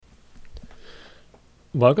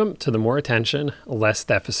Welcome to the More Attention, Less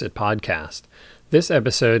Deficit podcast. This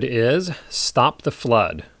episode is Stop the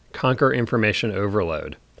Flood, Conquer Information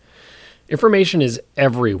Overload. Information is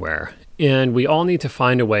everywhere, and we all need to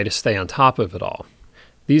find a way to stay on top of it all.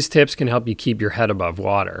 These tips can help you keep your head above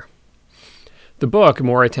water. The book,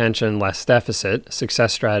 More Attention, Less Deficit,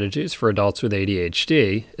 Success Strategies for Adults with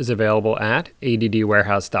ADHD, is available at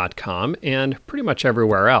addwarehouse.com and pretty much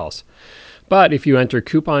everywhere else. But if you enter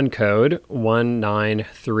coupon code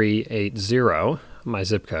 19380, my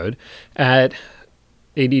zip code, at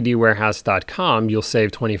addwarehouse.com, you'll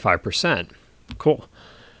save 25%. Cool.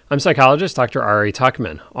 I'm psychologist Dr. Ari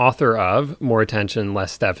Tuckman, author of More Attention,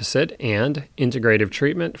 Less Deficit and Integrative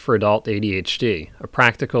Treatment for Adult ADHD, a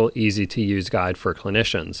practical, easy-to-use guide for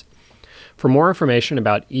clinicians. For more information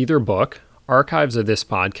about either book, archives of this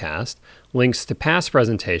podcast, links to past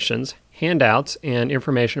presentations, handouts, and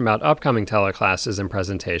information about upcoming teleclasses and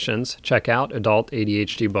presentations, check out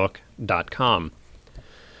adultadhdbook.com.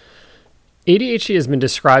 ADHD has been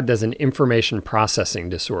described as an information processing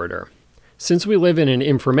disorder. Since we live in an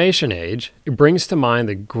information age, it brings to mind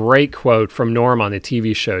the great quote from Norm on the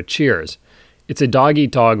TV show Cheers. It's a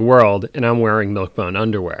dog-eat-dog world, and I'm wearing Milk-Bone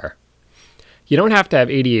underwear. You don't have to have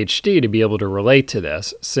ADHD to be able to relate to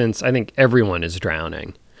this, since I think everyone is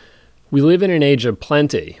drowning. We live in an age of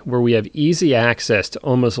plenty, where we have easy access to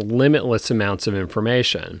almost limitless amounts of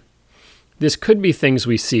information. This could be things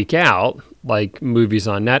we seek out, like movies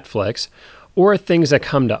on Netflix, or things that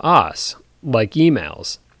come to us, like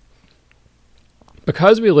emails.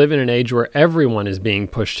 Because we live in an age where everyone is being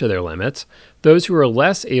pushed to their limits, those who are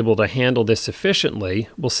less able to handle this efficiently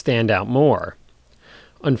will stand out more.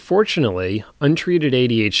 Unfortunately, untreated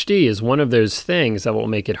ADHD is one of those things that will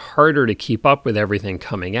make it harder to keep up with everything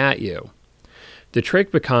coming at you. The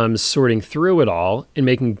trick becomes sorting through it all and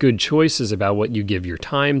making good choices about what you give your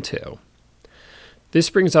time to.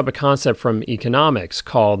 This brings up a concept from economics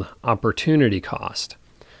called opportunity cost.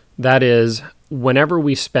 That is, whenever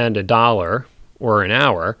we spend $1 or an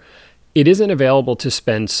hour, it isn't available to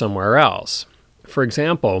spend somewhere else. For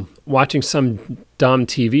example, watching some dumb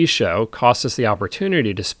TV show costs us the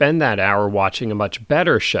opportunity to spend that hour watching a much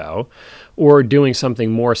better show or doing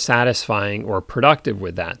something more satisfying or productive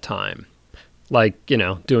with that time. Like,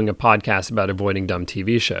 doing a podcast about avoiding dumb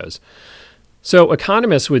TV shows. So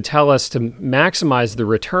economists would tell us to maximize the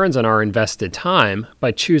returns on our invested time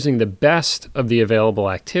by choosing the best of the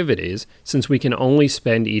available activities, since we can only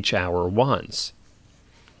spend each hour once.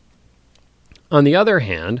 On the other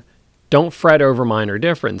hand, don't fret over minor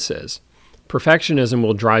differences. Perfectionism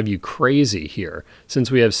will drive you crazy here,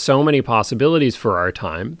 since we have so many possibilities for our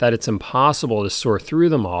time that it's impossible to sort through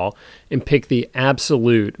them all and pick the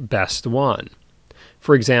absolute best one.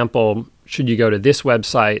 For example, should you go to this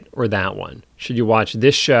website or that one? Should you watch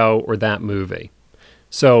this show or that movie?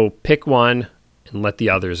 So pick one and let the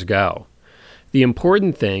others go. The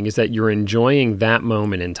important thing is that you're enjoying that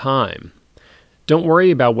moment in time. Don't worry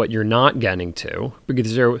about what you're not getting to,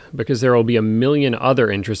 because there will be a million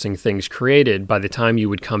other interesting things created by the time you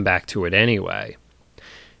would come back to it anyway.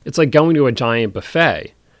 It's like going to a giant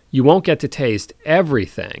buffet. You won't get to taste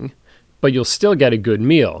everything, but you'll still get a good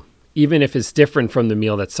meal, even if it's different from the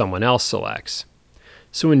meal that someone else selects.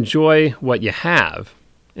 So enjoy what you have,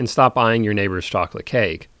 and stop eyeing your neighbor's chocolate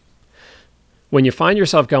cake. When you find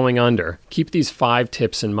yourself going under, keep these 5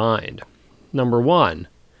 tips in mind. Number 1,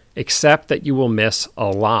 accept that you will miss a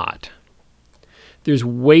lot. There's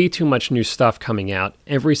way too much new stuff coming out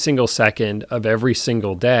every single second of every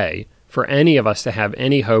single day for any of us to have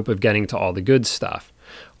any hope of getting to all the good stuff,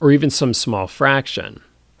 or even some small fraction.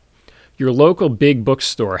 Your local big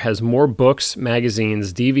bookstore has more books,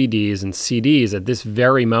 magazines, DVDs, and CDs at this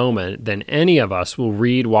very moment than any of us will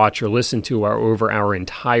read, watch, or listen to over our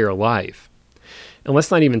entire life. And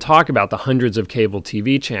let's not even talk about the hundreds of cable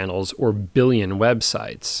TV channels or billion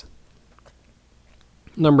websites.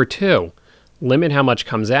 Number 2, limit how much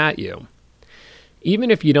comes at you.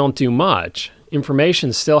 Even if you don't do much,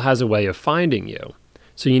 information still has a way of finding you,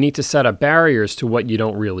 so you need to set up barriers to what you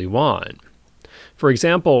don't really want. For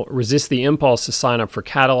example, resist the impulse to sign up for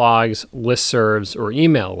catalogs, listservs, or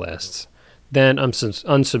email lists, then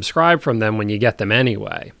unsubscribe from them when you get them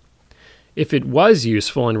anyway. If it was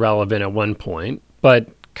useful and relevant at one point, but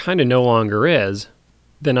kind of no longer is,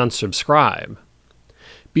 then unsubscribe.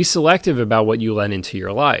 Be selective about what you let into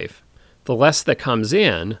your life. The less that comes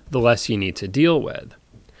in, the less you need to deal with.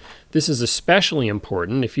 This is especially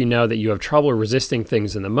important if you know that you have trouble resisting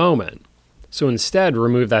things in the moment. So instead,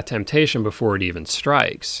 remove that temptation before it even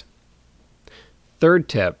strikes. Third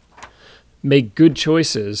tip, make good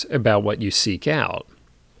choices about what you seek out.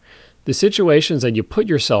 The situations that you put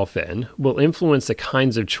yourself in will influence the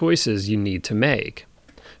kinds of choices you need to make.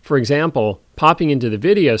 For example, popping into the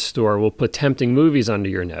video store will put tempting movies under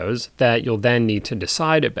your nose that you'll then need to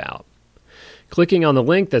decide about. Clicking on the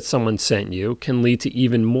link that someone sent you can lead to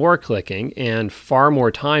even more clicking and far more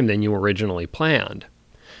time than you originally planned.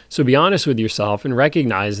 So be honest with yourself and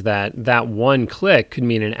recognize that one click could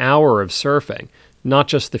mean an hour of surfing, not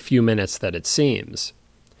just the few minutes that it seems.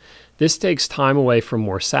 This takes time away from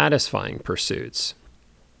more satisfying pursuits.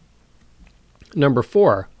 Number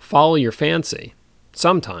 4, follow your fancy.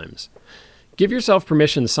 Sometimes. Give yourself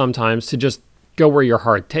permission sometimes to just go where your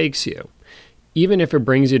heart takes you, even if it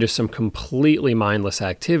brings you to some completely mindless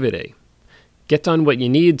activity. Get done what you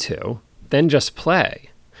need to, then just play.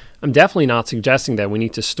 I'm definitely not suggesting that we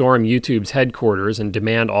need to storm YouTube's headquarters and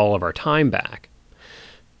demand all of our time back.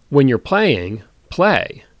 When you're playing,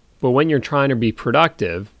 play. But when you're trying to be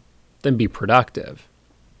productive, then be productive.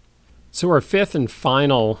 So our 5th and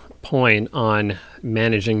final point on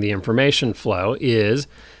managing the information flow is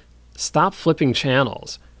stop flipping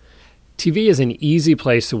channels. TV is an easy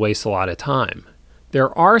place to waste a lot of time.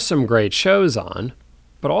 There are some great shows on,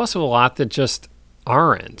 but also a lot that just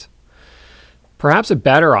aren't. Perhaps a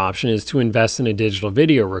better option is to invest in a digital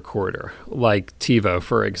video recorder, like TiVo,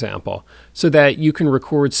 for example, so that you can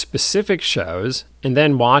record specific shows and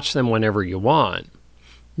then watch them whenever you want.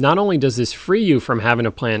 Not only does this free you from having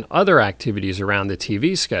to plan other activities around the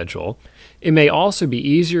TV schedule, it may also be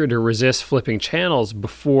easier to resist flipping channels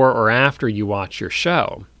before or after you watch your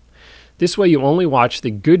show. This way you only watch the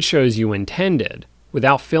good shows you intended,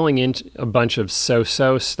 without filling in a bunch of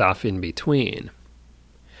so-so stuff in between.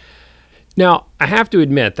 Now, I have to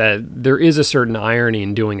admit that there is a certain irony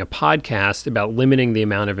in doing a podcast about limiting the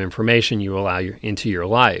amount of information you allow into your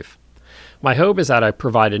life. My hope is that I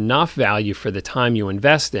provide enough value for the time you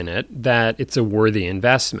invest in it that it's a worthy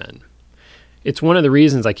investment. It's one of the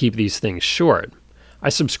reasons I keep these things short. I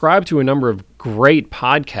subscribe to a number of great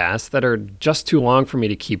podcasts that are just too long for me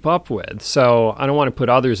to keep up with, so I don't want to put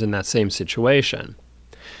others in that same situation.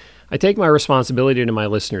 I take my responsibility to my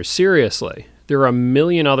listeners seriously. There are a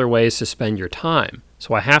million other ways to spend your time,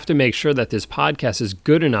 so I have to make sure that this podcast is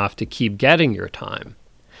good enough to keep getting your time.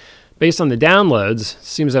 Based on the downloads, it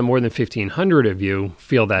seems that more than 1,500 of you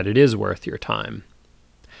feel that it is worth your time.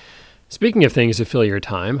 Speaking of things to fill your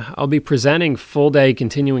time, I'll be presenting full-day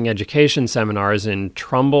continuing education seminars in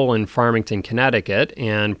Trumbull and Farmington, Connecticut,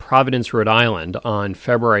 and Providence, Rhode Island on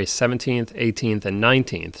February 17th, 18th, and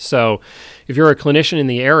 19th. So if you're a clinician in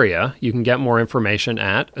the area, you can get more information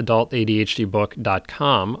at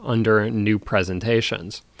adultadhdbook.com under New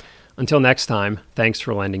Presentations. Until next time, thanks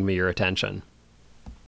for lending me your attention.